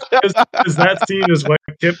 Because that scene is what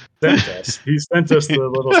Kip sent us. He sent us the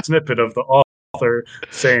little snippet of the author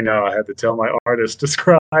saying, "Oh, I had to tell my artist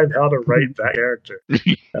describe how to write that character,"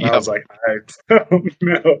 and I was like, "I don't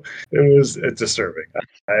know." It's disturbing.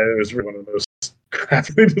 It was really one of the most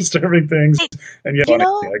graphically disturbing things, and yet funny.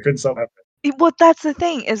 I couldn't stop laughing. Well, that's the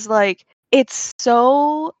thing. Is like it's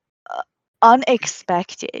so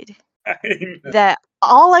unexpected that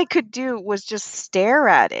all I could do was just stare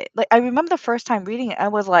at it. Like I remember the first time reading it, I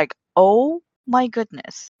was like, "Oh my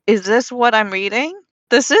goodness, is this what I'm reading?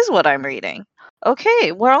 This is what I'm reading."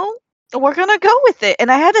 Okay, well, we're gonna go with it.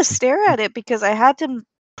 And I had to stare at it because I had to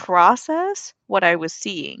process what I was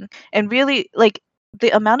seeing. And really, like, the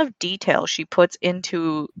amount of detail she puts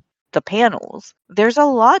into the panels, there's a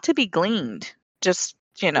lot to be gleaned. Just,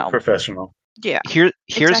 professional. Yeah. Here's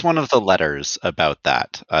exactly. one of the letters about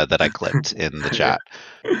that I clipped in the chat.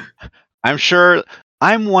 I'm sure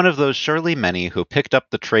I'm one of those surely many who picked up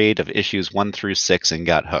the trade of issues 1 through 6 and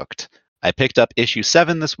got hooked. I picked up issue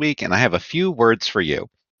 7 this week, and I have a few words for you.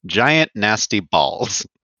 Giant nasty balls.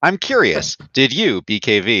 I'm curious, did you,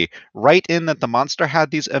 BKV, write in that the monster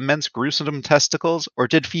had these immense gruesome testicles, or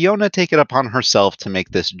did Fiona take it upon herself to make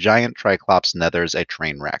this giant Triclops nethers a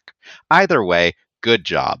train wreck? Either way, good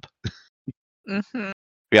job. Mm-hmm.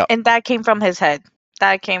 Yeah. And that came from his head.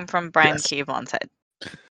 That came from Brian Kevon's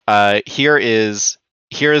head. Here is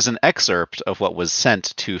an excerpt of what was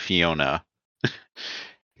sent to Fiona.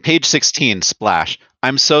 Page 16, splash.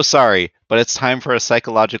 I'm so sorry, but it's time for a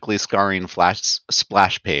psychologically scarring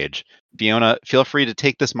splash page. Fiona, feel free to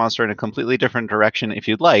take this monster in a completely different direction if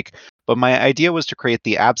you'd like, but my idea was to create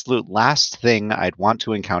the absolute last thing I'd want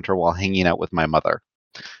to encounter while hanging out with my mother.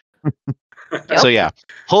 So yeah,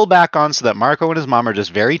 pull back on so that Marco and his mom are just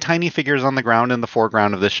very tiny figures on the ground in the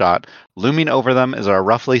foreground of this shot. Looming over them is our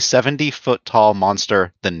roughly 70-foot tall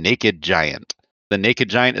monster, the Naked Giant. The Naked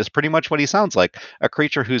Giant is pretty much what he sounds like, a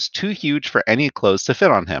creature who's too huge for any clothes to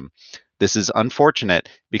fit on him. This is unfortunate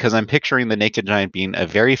because I'm picturing the Naked Giant being a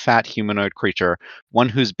very fat humanoid creature, one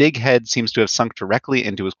whose big head seems to have sunk directly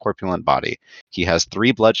into his corpulent body. He has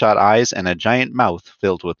 3 bloodshot eyes and a giant mouth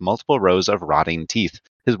filled with multiple rows of rotting teeth.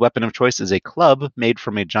 His weapon of choice is a club made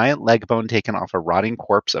from a giant leg bone taken off a rotting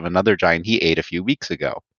corpse of another giant he ate a few weeks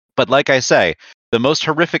ago. But like I say, the most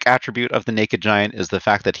horrific attribute of the Naked Giant is the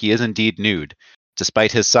fact that he is indeed nude.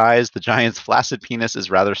 Despite his size, the giant's flaccid penis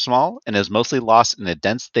is rather small and is mostly lost in a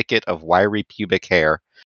dense thicket of wiry pubic hair.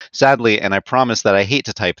 Sadly, and I promise that I hate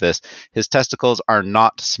to type this, his testicles are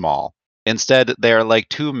not small. Instead, they are like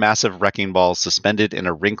two massive wrecking balls suspended in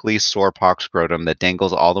a wrinkly, sore-pocked scrotum that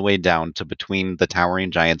dangles all the way down to between the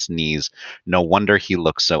towering giant's knees. No wonder he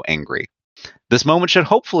looks so angry. This moment should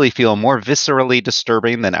hopefully feel more viscerally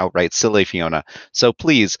disturbing than outright silly, Fiona. So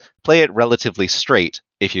please, play it relatively straight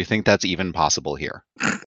if you think that's even possible here.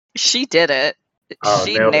 She did it. Oh,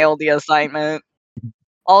 She nailed it. nailed the assignment.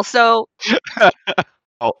 Also,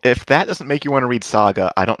 Oh, if that doesn't make you want to read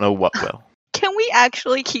Saga, I don't know what will. can we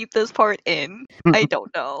actually keep this part in? I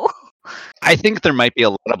don't know. I think there might be a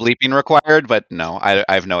lot of bleeping required, but no, I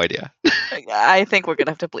have no idea. I think we're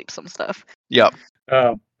gonna have to bleep some stuff. Yep.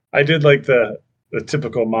 I did like the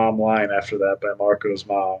typical mom line after that by Marco's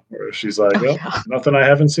mom, where she's like, Oh, "Oh, yeah. nothing I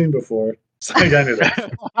haven't seen before." It's like I knew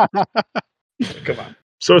that. Come on.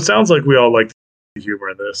 So it sounds like we all liked the humor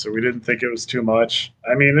in this, or we didn't think it was too much.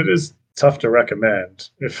 I mean, it is tough to recommend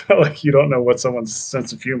if like you don't know what someone's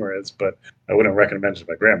sense of humor is, but I wouldn't recommend it to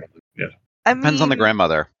my grandmother. Yeah. I Depends on the mean,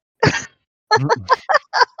 grandmother.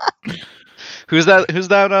 Who's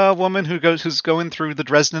that woman who's going through the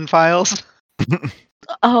Dresden Files?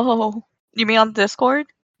 oh, you mean on Discord?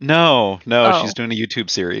 No, Oh. she's doing a YouTube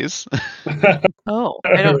series. Oh,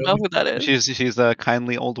 I don't know who that is. She's a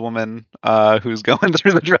kindly old woman who's going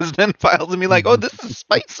through the Dresden Files and be like, "Oh, this is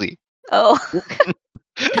spicy." Oh,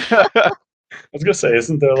 I was gonna say,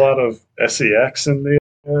 isn't there a lot of sex in the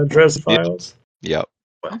Dresden Yep. Files? Yep,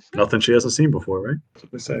 Well, nothing she hasn't seen before, right? That's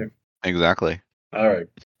what they say. exactly. All right.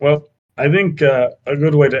 Well, I think a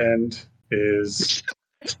good way to end is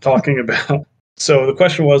talking about. So the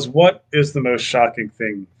question was, what is the most shocking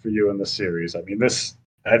thing for you in the series? I mean,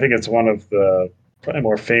 I think it's one of the probably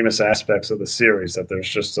more famous aspects of the series that there's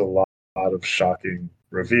just a lot of shocking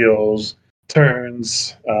reveals,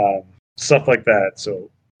 turns, stuff like that. So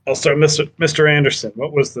I'll start, Mr. Anderson.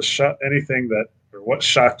 What was the anything that, or what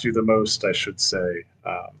shocked you the most, I should say,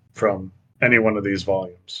 from any one of these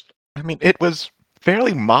volumes? I mean, it was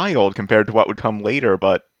fairly mild compared to what would come later,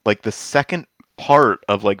 but like the second part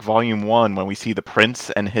of like volume 1, when we see the prince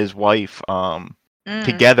and his wife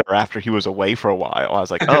together after he was away for a while, I was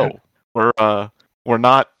like, oh,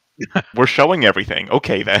 we're showing everything.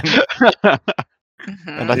 Okay then.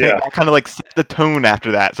 And I think that kind of like set the tone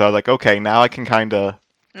after that. So I was like, okay, now I can kind of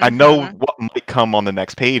I know what might come on the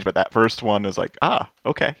next page, but that first one is like,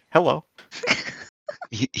 okay, hello.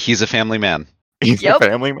 He's a family man. He's a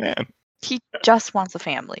family man. He just wants a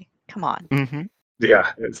family. Come on. Mm-hmm.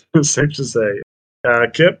 Yeah, it's safe to say.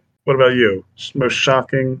 Kip, what about you? Most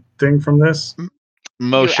shocking thing from this?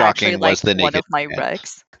 Most you shocking actually was the naked one of my man.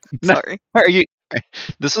 wrecks. No, Sorry. Are you?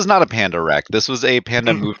 This was not a panda wreck. This was a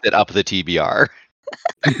panda moved it up the TBR.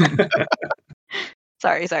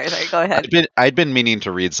 Sorry. Go ahead. I'd been meaning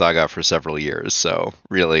to read Saga for several years, so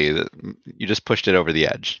really, you just pushed it over the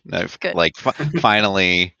edge. Good. Like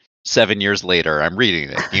finally, 7 years later, I'm reading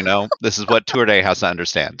it. You know, this is what Tourday has to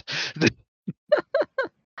understand.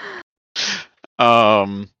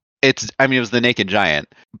 It was the naked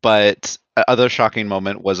giant, but other shocking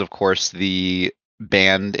moment was, of course, the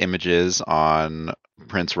banned images on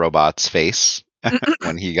Prince Robot's face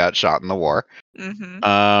when he got shot in the war.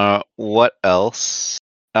 Mm-hmm. What else?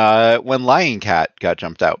 When Lion Cat got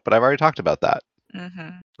jumped out, but I've already talked about that. Mm-hmm.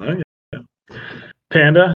 Oh, yeah.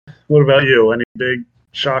 Panda, what about you? Any big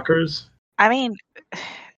shockers? I mean,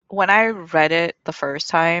 when I read it the first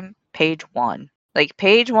time, page 1,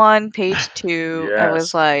 page 2, I was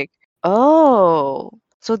Yes. like, oh,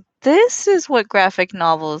 so this is what graphic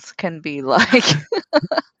novels can be like.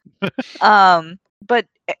 But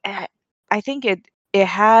I think it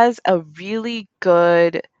has a really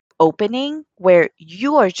good opening where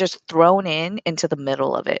you are just thrown into the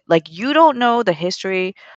middle of it. Like, you don't know the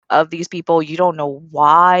history of these people, you don't know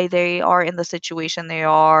why they are in the situation they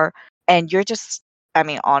are, and you're just, I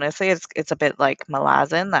mean, honestly, it's a bit like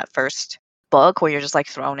Malazan, that first book, where you're just like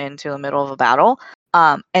thrown into the middle of a battle,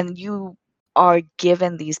 and you are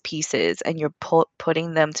given these pieces and you're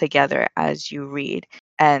putting them together as you read,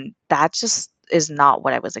 and that just is not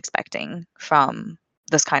what I was expecting from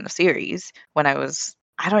this kind of series.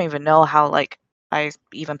 I don't even know how I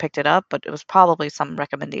even picked it up, but it was probably some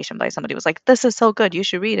recommendation by somebody who was like, "This is so good, you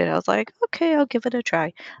should read it." I was like, "Okay, I'll give it a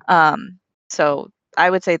try." So I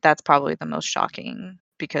would say that's probably the most shocking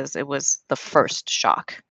because it was the first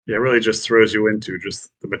shock. Yeah, it really just throws you into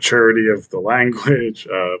just the maturity of the language,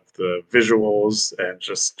 of the visuals, and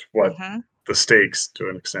just what the stakes to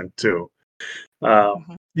an extent too.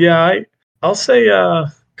 Yeah, I'll say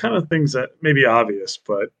kind of things that may be obvious,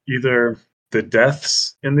 but either the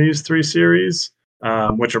deaths in these 3 series,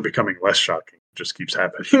 which are becoming less shocking, just keeps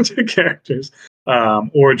happening to characters,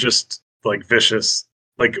 or just like vicious,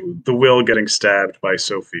 like the Will getting stabbed by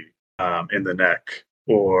Sophie. in the neck,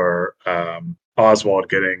 or Oswald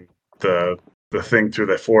getting the thing through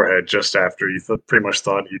the forehead just after he pretty much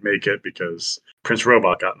thought he'd make it because Prince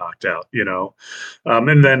Robot got knocked out,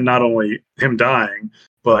 and then not only him dying,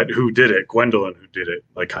 but who did it? Gwendolyn, who did it,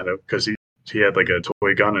 like kind of because he had like a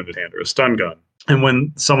toy gun in his hand or a stun gun, and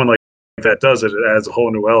when someone like that does it, it adds a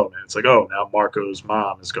whole new element. It's like, oh, now Marco's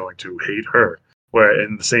mom is going to hate her.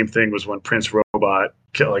 And the same thing was when Prince Robot,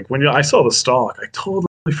 like when I saw the stalk, I totally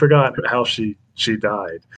forgot how she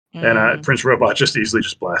died, and Prince Robot just easily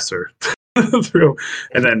just blasts her through,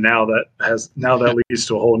 and then now that leads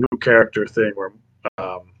to a whole new character thing where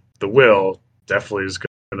the Will definitely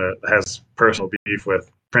has personal beef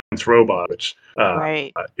with Prince Robot, which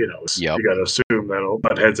Right. you got to assume that'll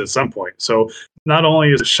butt heads at some point. So not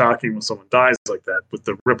only is it shocking when someone dies like that, but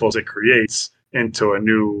the ripples it creates into a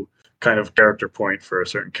new kind of character point for a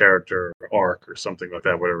certain character or arc or something like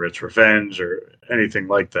that, whether it's revenge or anything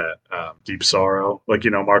like that, deep sorrow. Like,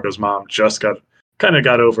 Marco's mom just got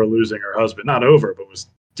over losing her husband, not over, but was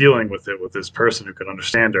dealing with it with this person who could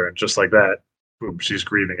understand her, and just like that, boom, she's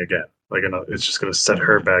grieving again. Like, it's just going to set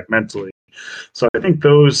her back mentally. So I think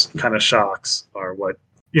those kind of shocks are what,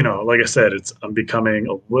 like I said, I'm becoming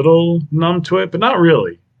a little numb to it, but not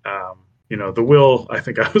really. The Will, I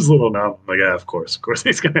think I was a little numb. I'm like, yeah, of course,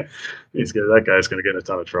 that guy's gonna get in a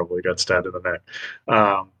ton of trouble. He got stabbed in the neck.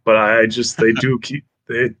 But they do keep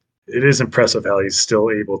it. It is impressive how he's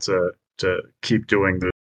still able to keep doing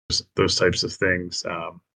those types of things.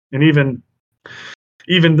 And even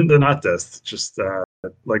the not death, just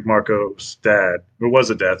like Marco's dad, it was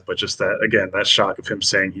a death, but just that shock of him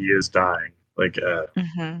saying he is dying. Like, I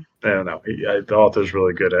don't know. The author's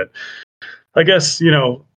really good at, I guess,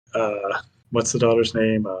 what's the daughter's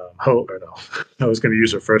name? Hope, or no? I was going to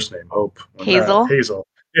use her first name, Hope. Hazel. Hazel.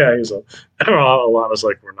 Yeah, Hazel. Alana's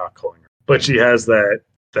like, we're not calling her, but she has that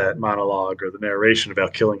monologue or the narration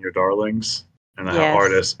about killing your darlings, and how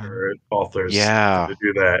artists or authors tend to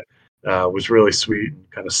do that. Was really sweet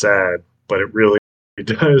and kind of sad, but it really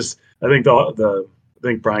does. I think I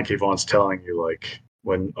think Brian K. Vaughan's telling you, like,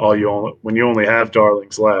 when you only have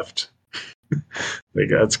darlings left, like,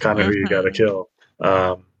 that's kind of who you got to kill.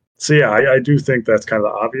 So yeah, I do think that's kind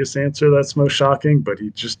of the obvious answer that's most shocking, but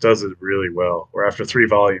he just does it really well. Where after 3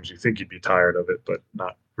 volumes, you think you'd be tired of it, but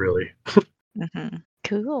not really.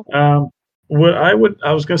 Cool. What I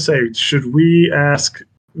was going to say, should we ask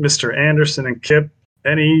Mr. Anderson and Kip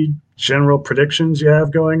any general predictions you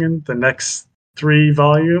have going in the next 3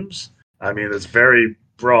 volumes? I mean, it's very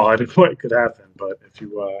broad what could happen, but if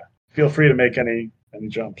you feel free to make any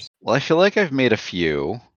jumps. Well, I feel like I've made a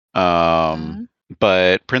few.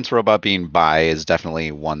 But Prince Robot being bi is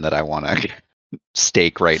definitely one that I want to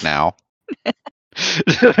stake right now.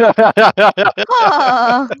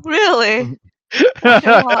 Really?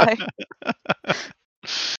 Why?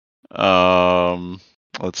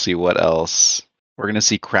 Let's see what else. We're going to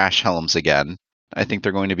see crash helms again. I think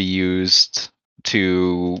they're going to be used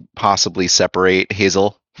to possibly separate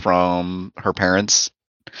Hazel from her parents.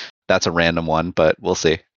 That's a random one, but we'll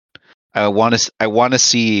see. I want to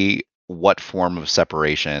see what form of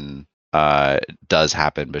separation does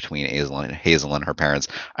happen between Hazel and her parents.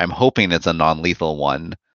 I'm hoping it's a non-lethal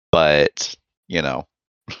one, but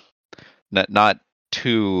not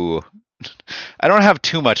too. I don't have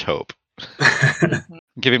too much hope. I'm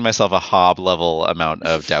giving myself a Hobb level amount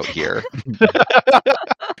of doubt here.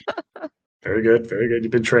 Very good, very good.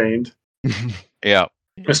 You've been trained. Yeah,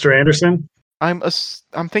 Mr. Anderson. I'm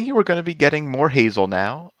thinking we're going to be getting more Hazel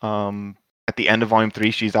now. At the end of Volume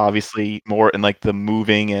 3, she's obviously more in like the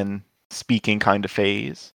moving and speaking kind of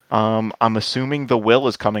phase. I'm assuming the Will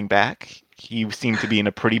is coming back. He seemed to be in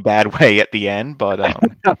a pretty bad way at the end, but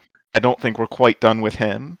I don't think we're quite done with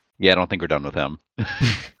him. Yeah, I don't think we're done with him.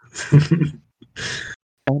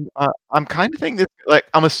 And I'm kind of thinking that,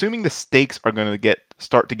 I'm assuming the stakes are going to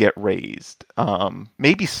start to get raised.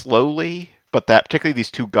 Maybe slowly, but that particularly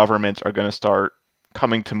these 2 governments are going to start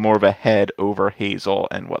coming to more of a head over Hazel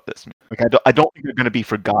and what this means. Like, I don't think they're going to be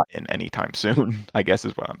forgotten anytime soon, I guess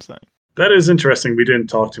is what I'm saying. That is interesting. We didn't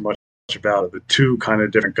talk too much about it, the 2 kind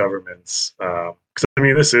of different governments. Because, I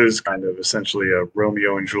mean, this is kind of essentially a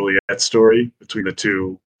Romeo and Juliet story between the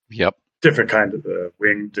 2 different kind of the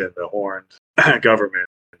winged and the horned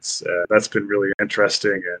governments. That's been really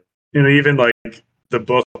interesting. And, even like the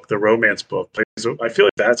book, the romance book, I feel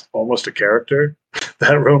like that's almost a character,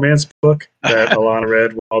 that romance book that Alana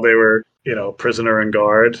read while they were, prisoner and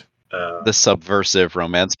guard. The subversive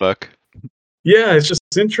romance book. Yeah, it's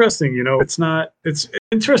interesting. It's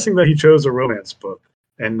interesting that he chose a romance book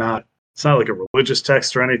and it's not like a religious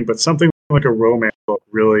text or anything, but something like a romance book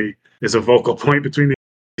really is a vocal point between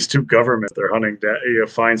two governments they're hunting down,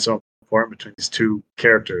 find so important between these two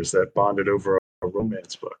characters that bonded over a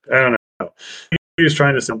romance book. I don't know. He was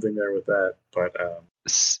trying to something there with that, but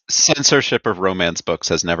censorship of romance books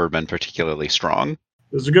has never been particularly strong.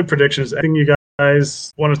 those are good predictions. Anything you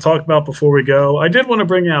guys want to talk about before we go? I did want to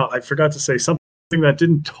bring out, I forgot to say something that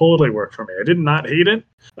didn't totally work for me. I did not hate it.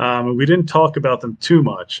 We didn't talk about them too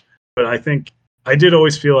much, but I think I did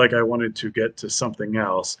always feel like I wanted to get to something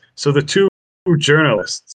else. So the two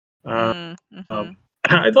journalists, I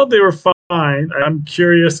thought they were fine. I'm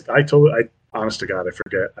curious. Honest to God, I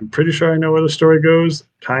forget. I'm pretty sure I know where the story goes,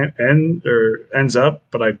 ends up,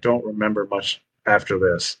 but I don't remember much after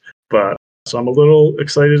this. But so I'm a little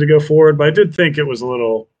excited to go forward, but I did think it was a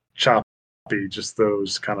little choppy, just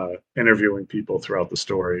those kind of interviewing people throughout the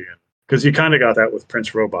story, because you kind of got that with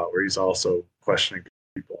Prince Robot, where he's also questioning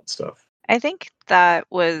people and stuff. I think that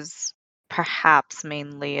was perhaps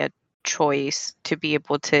mainly a choice to be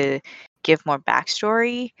able to give more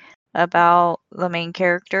backstory about the main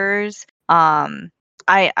characters. I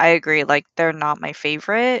agree, like they're not my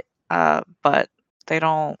favorite, but they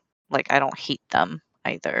don't, like, I don't hate them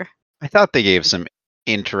either. I thought they gave some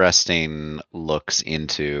interesting looks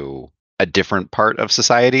into a different part of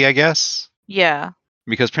society, I guess. Yeah.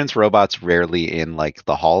 Because Prince Robot's rarely in like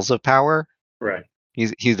the halls of power. Right.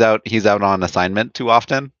 He's out on assignment too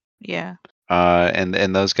often. Yeah.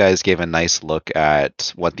 And those guys gave a nice look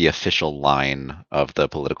at what the official line of the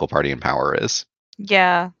political party in power is.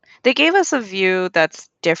 Yeah. They gave us a view that's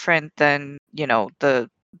different than, the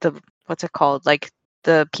what's it called? Like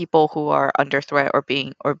the people who are under threat or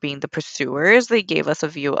being the pursuers. They gave us a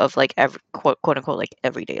view of like every quote unquote like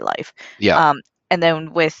everyday life. Yeah. And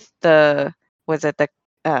then with the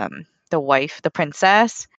wife, the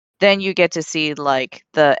princess, then you get to see like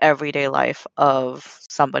the everyday life of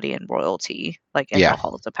somebody in royalty, like in the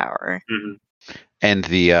halls of power. Mm-hmm. And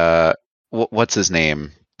the what's his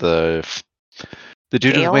name? The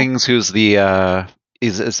dude with wings, who's the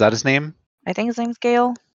is that his name? I think his name's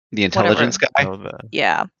Gale. The intelligence guy.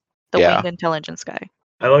 Yeah, the winged intelligence guy.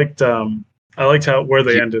 I liked where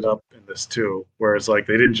they ended up in this too, where it's like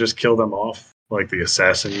they didn't just kill them off, like the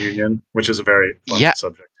assassin union, which is a very fun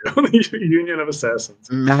subject. The union of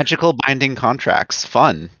assassins. Magical binding contracts,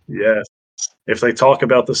 fun. Yes. If they talk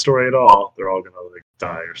about the story at all, they're all gonna like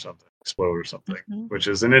die or something, explode or something, which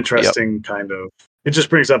is an interesting kind of. It just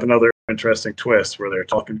brings up another interesting twist where they're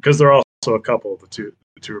talking, because they're also a couple, the two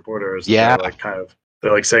reporters. Yeah.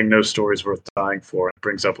 They're like saying no story's worth dying for. It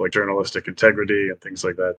brings up like journalistic integrity and things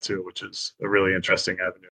like that too, which is a really interesting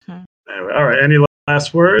avenue. Anyway, all right. Any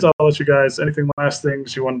last words? I'll let you guys. Anything last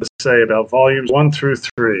things you wanted to say about volumes 1 through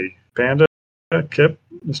 3? Panda, Kip,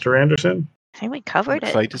 Mr. Anderson. I think we covered it.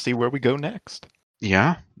 Excited to see where we go next.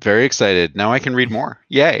 Yeah, very excited. Now I can read more.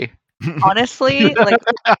 Yay. Honestly, like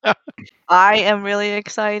I am really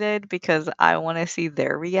excited because I want to see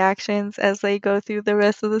their reactions as they go through the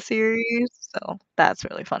rest of the series. So that's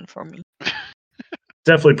really fun for me.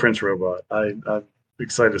 Definitely Prince Robot. I'm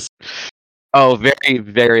excited. Oh, very,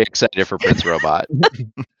 very excited for Prince Robot.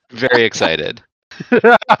 Very excited.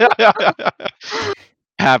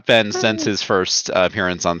 Have been since his first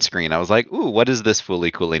appearance on screen. I was like, ooh, what is this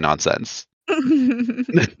fooly cooly nonsense?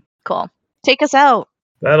 Cool. Take us out.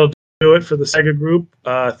 That'll do it for the Saga group.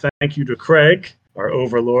 Thank you to Craig, our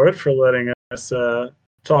overlord, for letting us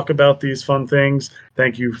talk about these fun things.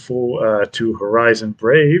 Thank you to Horizon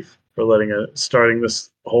Brave for starting this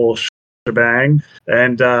whole shebang.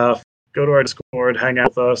 And go to our Discord, hang out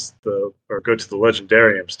with us, or go to the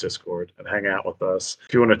Legendarium's Discord and hang out with us.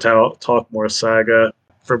 If you want to talk more Saga.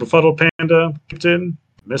 For Befuddled Panda, Captain,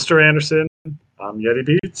 Mr. Anderson, I'm Yeti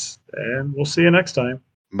Beats, and we'll see you next time.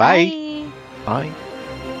 Bye. Bye. Bye.